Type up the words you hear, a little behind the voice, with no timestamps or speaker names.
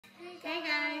Hey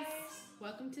guys,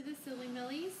 welcome to the Silly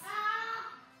Millies.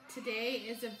 Today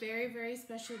is a very, very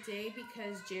special day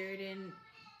because Jaredon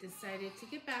decided to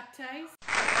get baptized.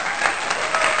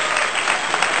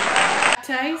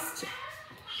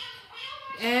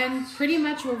 And pretty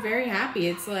much we're very happy.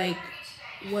 It's like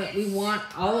what we want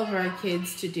all of our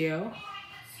kids to do.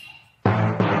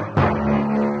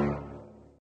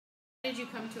 Did you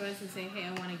come to us and say, hey,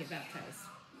 I want to get baptized?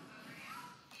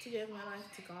 To give my life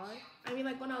to God. I mean,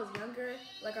 like when I was younger,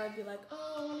 like I'd be like,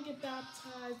 oh, I want to get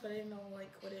baptized, but I didn't know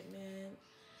like what it meant.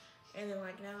 And then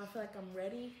like now I feel like I'm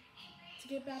ready to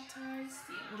get baptized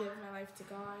and give my life to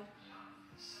God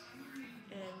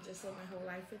and just live my whole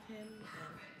life with Him. And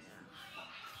yeah.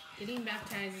 Getting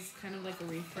baptized is kind of like a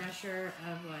refresher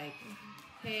of like,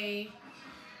 hey,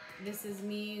 this is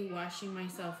me washing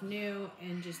myself new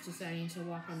and just deciding to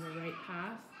walk on the right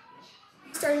path.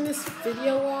 Starting this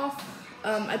video off,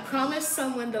 I promised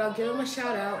someone that I'll give him a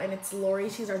shout out, and it's Lori.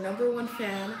 She's our #1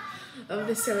 fan of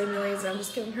the Silly Millies, and I'm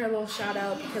just giving her a little shout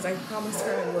out because I promised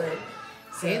her I would.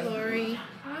 So, hey, Lori.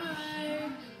 Hi.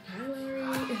 Hi,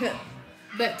 Lori.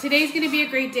 But today's going to be a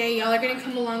great day. Y'all are going to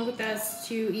come along with us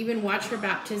to even watch her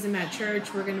baptism at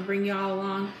church. We're going to bring y'all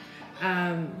along.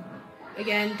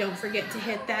 Again, don't forget to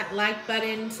hit that like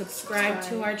button, subscribe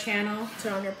to our channel.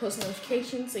 Turn on your post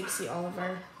notifications so you can see all of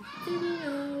our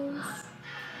videos.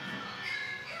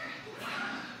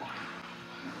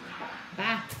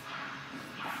 Bye.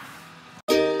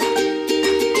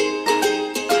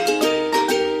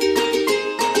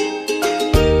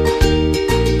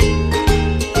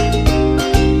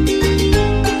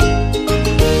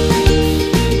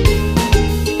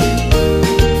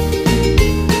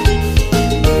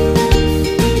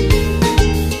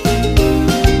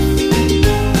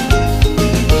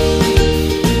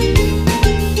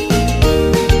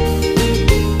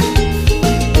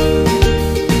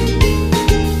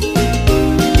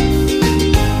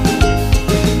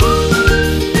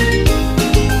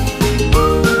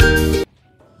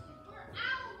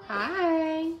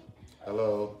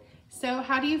 So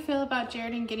how do you feel about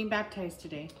Jaredon getting baptized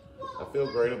today? I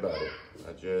feel great about it.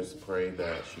 I just pray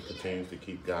that she continues to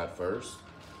keep God first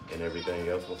and everything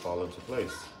else will fall into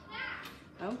place.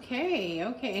 Okay.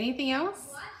 Anything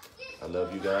else? I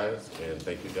love you guys and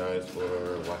thank you guys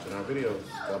for watching our videos.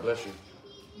 God bless you.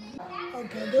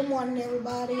 Okay, good morning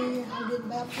everybody. I'm getting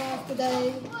baptized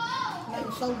today.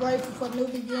 I'm so grateful for new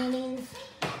beginnings.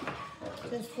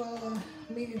 Just for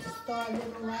me to start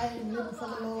living right and living for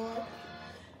the Lord.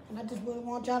 And I just really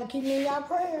want y'all to keep me in y'all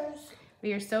prayers.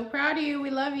 We are so proud of you. We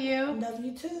love you. Love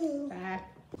you too. Bye.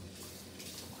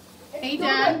 Hey,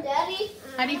 Dad.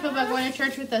 How do you feel about going to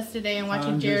church with us today and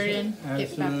watching Jaredon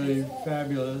get baptized? Absolutely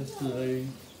fabulously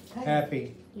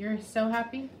happy. You're so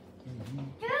happy?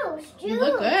 Mm-hmm. You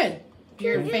look good.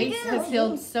 Your face has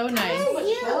healed so nice.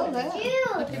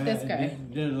 Look at this guy.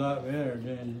 Did a lot better,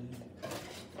 didn't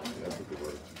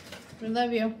We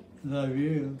love you. it? Love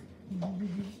you.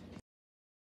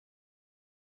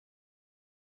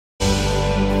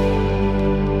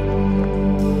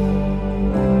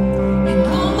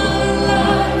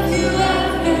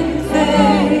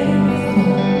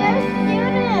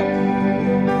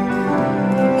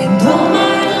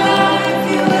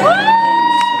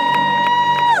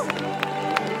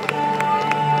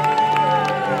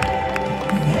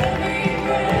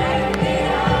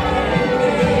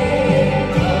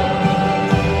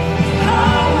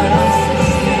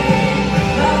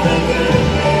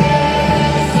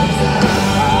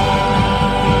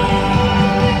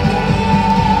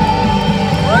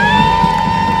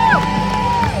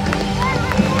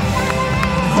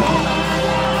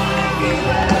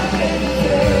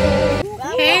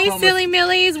 Hey, Silly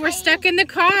Millies, we're stuck in the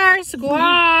car.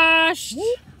 Squashed.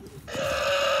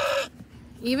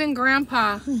 Even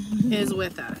Grandpa is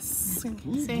with us.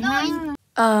 Say hi.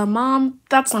 Mom,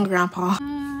 that's on Grandpa.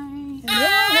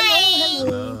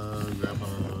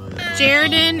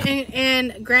 Jaredon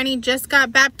and Granny just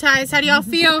got baptized. How do y'all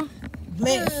feel?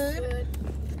 Blessed.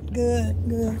 Good.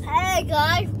 Hey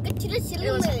guys, get to the Silly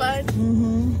Millies. It was fun.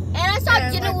 Mm-hmm. And I saw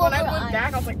Jenna Like, when I went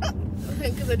back, I was like,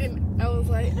 because I was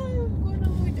like,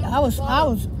 I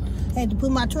was had to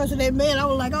put my trust in that man. I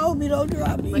was like, I hope he don't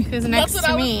drop me. Look who's next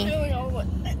to me. I was feeling. I was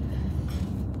like,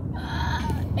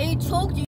 and you choked you.